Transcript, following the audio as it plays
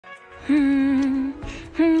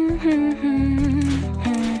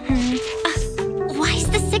Why is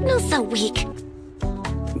the signal so weak?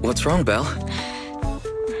 What's wrong, Belle?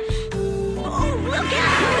 Oh, look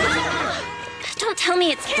out! Don't tell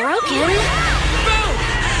me it's broken.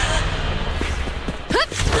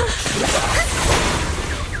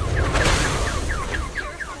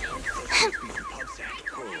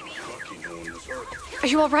 Are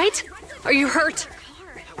you all right? Are you hurt?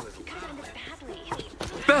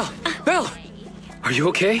 Belle! Belle! Are you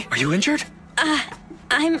okay? Are you injured?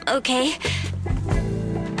 I'm okay.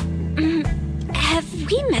 Have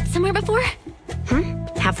we met somewhere before?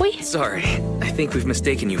 Have we? Sorry. I think we've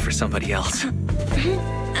mistaken you for somebody else. Okay.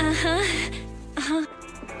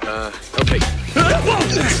 Whoa!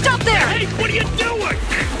 Stop there! Hey, what are you doing?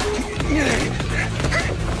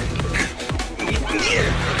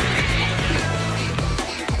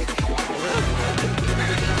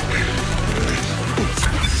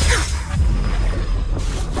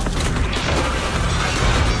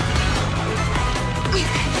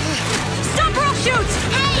 Stop or I'll shoot!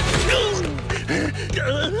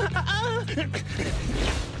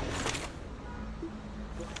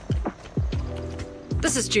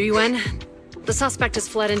 This is Yuan. The suspect has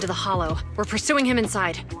fled into the hollow. We're pursuing him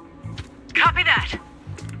inside. Copy that.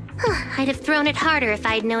 I'd have thrown it harder if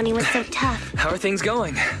I'd known he was so tough. How are things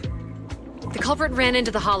going? The culprit ran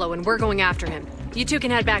into the hollow and we're going after him. You two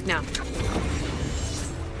can head back now.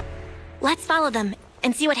 Let's follow them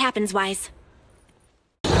and see what happens, Wise.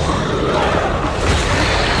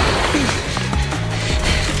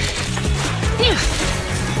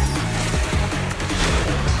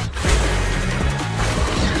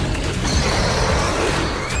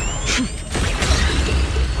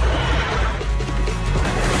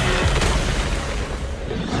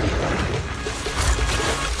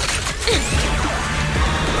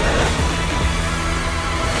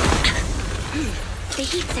 The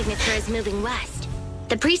heat signature is moving west.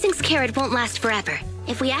 The precinct's carrot won't last forever.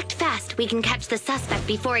 If we act fast, we can catch the suspect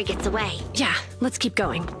before he gets away. Yeah, let's keep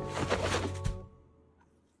going.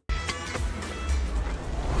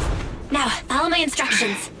 Now, follow my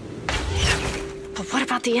instructions. But what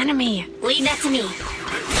about the enemy? Leave that to me.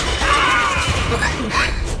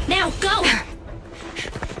 Now, go!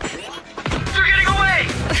 They're getting away!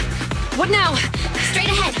 What now? Straight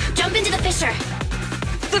ahead. Jump into the fissure.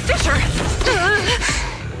 The fissure!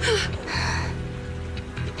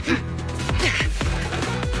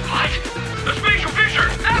 What? The spatial fissure!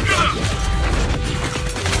 After them!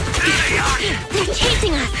 There they are! They're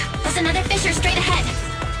chasing us. There's another fissure straight ahead.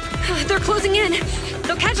 They're closing in.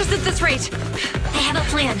 They'll catch us at this rate. I have a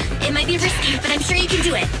plan. It might be risky, but I'm sure you can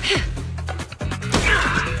do it.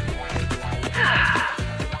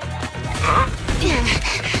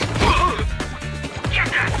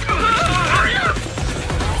 Hurry up!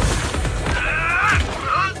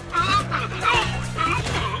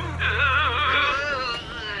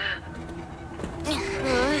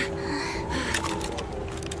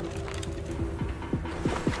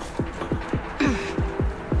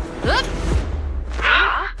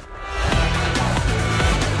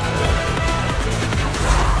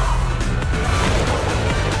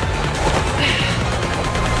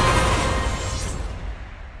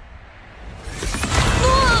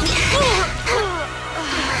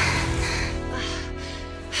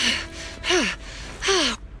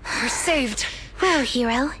 We're saved. Well,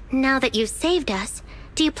 hero, now that you've saved us,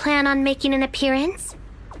 do you plan on making an appearance?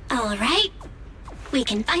 All right. We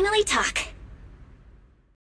can finally talk.